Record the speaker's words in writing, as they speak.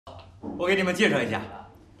我给你们介绍一下，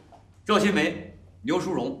赵新梅、刘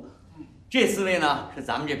淑荣，这4位呢是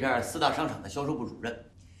咱们这片4大商场的销售部主任，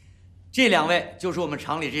这2位就是我们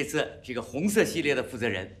厂里这次这个红色系列的负责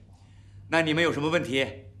人。那你们有什么问题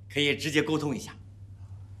可以直接沟通一下。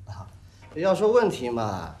要说问题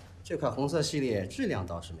嘛，这款红色系列质量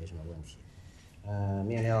倒是没什么问题，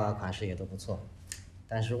面料啊、款式也都不错，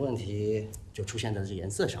但是问题就出现在这颜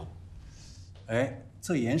色上了。哎，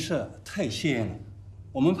这颜色太鲜艳了，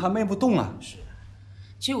我们怕卖不动啊。是。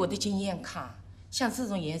据我的经验看，像这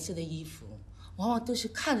种颜色的衣服，往往都是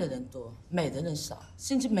看的人多，买的人少，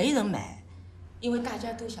甚至没人买，因为大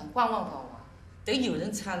家都想观望观望，等有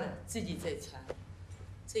人穿了自己再穿，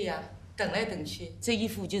这样等来等去，这衣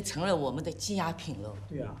服就成了我们的积压品了。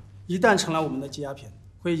对啊，一旦成了我们的积压品，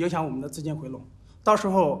会影响我们的资金回笼，到时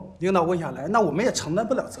候领导问下来，那我们也承担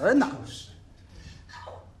不了责任呐。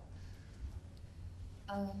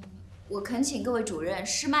我恳请各位主任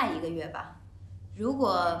试卖1个月吧，如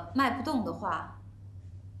果卖不动的话，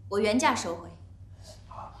我原价收回。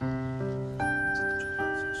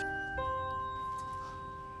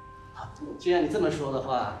既然你这么说的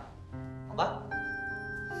话，好吧。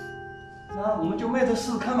那我们就卖着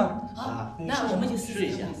试试看吧。好，那我们就试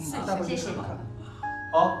一下，大伙就试试看。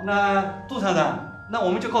好，那杜厂长，那我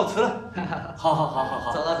们就告辞了。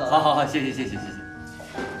好，走了。好，谢谢，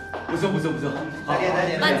不错，再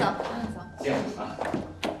见。慢走。这样啊。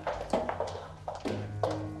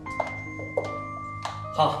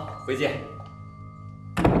好，回见。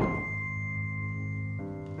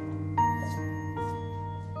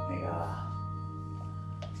那个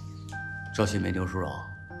赵新梅、刘淑荣，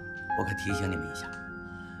我可提醒你们一下，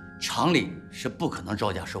厂里是不可能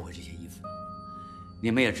照价收回这些衣服的。你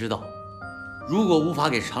们也知道，如果无法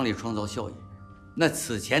给厂里创造效益，那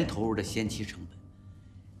此前投入的先期成本，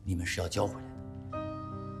你们是要交回来的。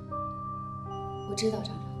我知道，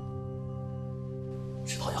厂长。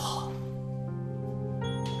知道就好。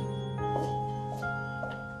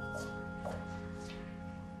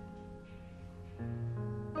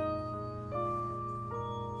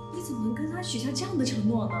你怎么能跟他许下这样的承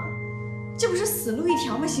诺呢？这不是死路一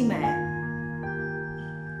条吗？新梅，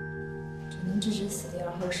只能置之死地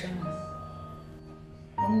而后生了。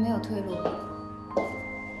我们没有退路，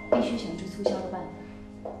必须想出促销的办法。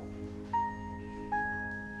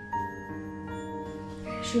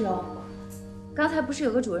淑荣，刚才不是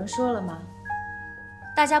有个主任说了吗？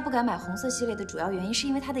大家不敢买红色系列的主要原因是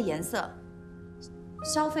因为它的颜色。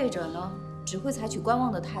消费者呢，只会采取观望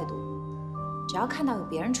的态度，只要看到有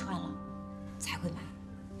别人穿了，才会买。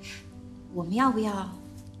我们要不要？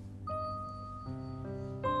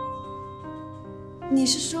你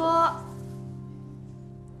是说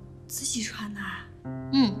自己穿的？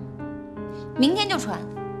明天就穿。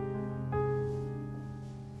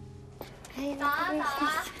早啊！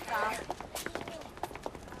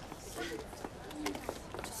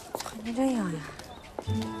穿成这样呀？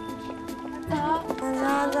走，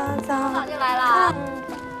早就来了。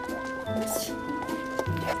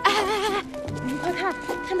哎，你快看，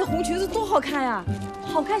她那红裙子多好看呀！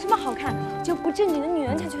好看什么好看？就不正经的女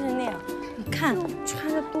人才穿成那样。你看穿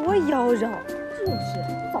着多妖娆。就是，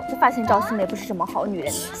早就发现赵新梅不是什么好女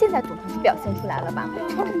人，现在总算是表现出来了吧？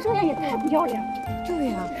穿成这样也太不要脸了。对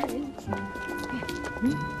呀。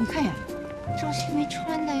你看呀，赵新梅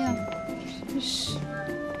穿的呀，真是。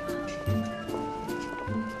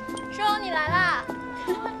淑荣，你来啦！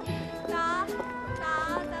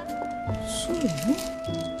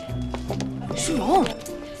淑荣，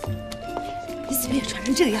你怎么也穿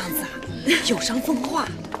成这个样子啊？有伤风化。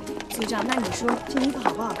组长，那你说这衣服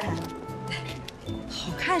好不好看？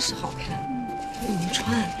好看是好看，不能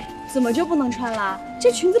穿。怎么就不能穿了？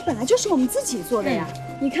这裙子本来就是我们自己做的呀！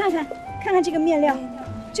你看看这个面料，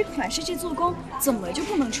这款式这做工，怎么就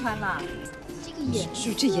不能穿了？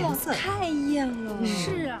这颜色太艳了。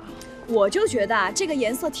是啊，我就觉得啊，这个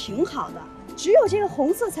颜色挺好的，只有这个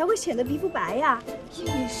红色才会显得皮肤白呀。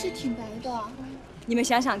也是挺白的。你们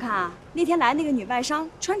想想看啊，那天来那个女外商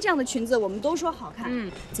穿这样的裙子，我们都说好看，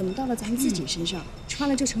怎么到了咱们自己身上，穿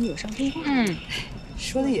了就成有伤风化？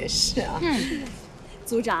说的也是啊。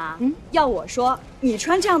组长，要我说，你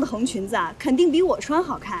穿这样的红裙子啊，肯定比我穿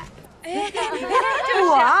好看。我？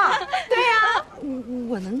对呀，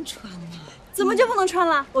我能穿吗？怎么就不能穿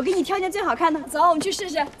了？我给你挑件最好看的，走，我们去试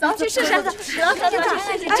试。走，去试试。走，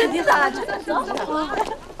真的，走。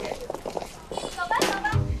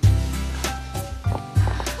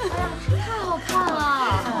太好看了，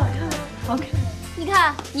好看。你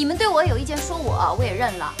看，你们对我有意见说我也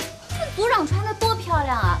认了。这组长穿的多漂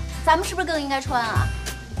亮啊，咱们是不是更应该穿啊？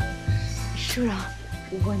淑荣，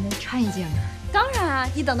我能穿一件吗？当然啊，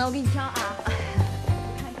你等等，我给你挑啊。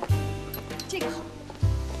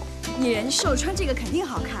艺人秀穿这个肯定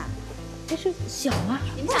好看。但是小啊，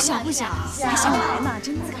不小不小，还想来呢，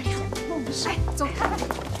真的。哎，走看看。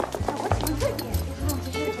我喜欢这件，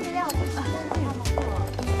这个料子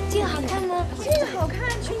这个好看吗？这个好看，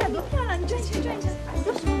裙角多漂亮！你转一圈，转一圈。我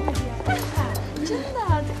就喜欢这件，看看，真的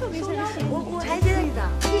特别像你。我还觉得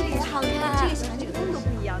这个也好看，这个喜欢这个风格不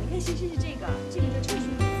一样。你可以先试试这个，这个就这个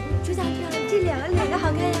出价漂亮。这两个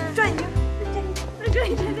好看呀！转一圈，转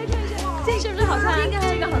一圈，再转一圈。这是不是好看？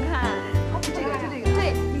这个好看。这个，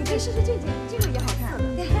对，你可以试试这件，这个也好看。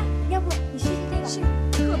对，要不你试试这个？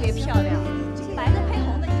特别漂亮，白的配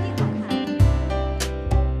红的一定好看。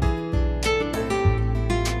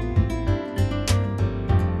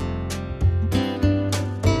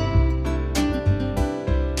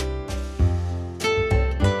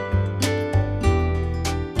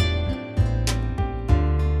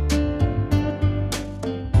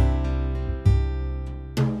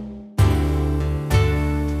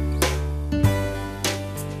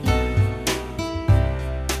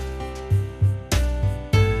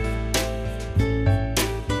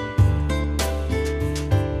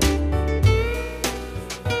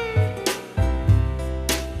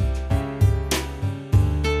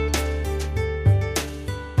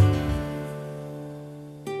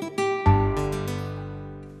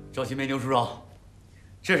赵新梅、牛淑荣，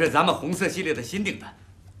这是咱们红色系列的新订单，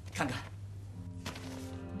看看。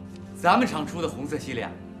咱们厂出的红色系列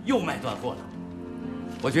又卖断货了，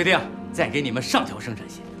我决定再给你们上条生产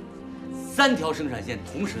线，3条生产线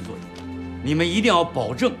同时作业，你们一定要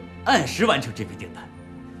保证按时完成这批订单。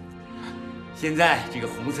现在这个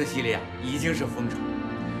红色系列已经是风潮，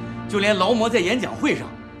就连劳模在演讲会上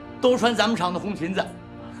都穿咱们厂的红裙子。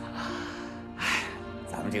哎，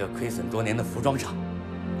咱们这个亏损多年的服装厂，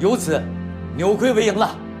由此扭亏为盈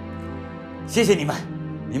了。谢谢你们，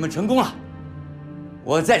你们成功了。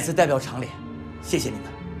我再次代表厂里谢谢你们。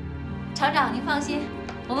厂长，您放心，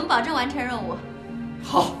我们保证完成任务。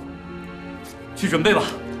好，去准备吧。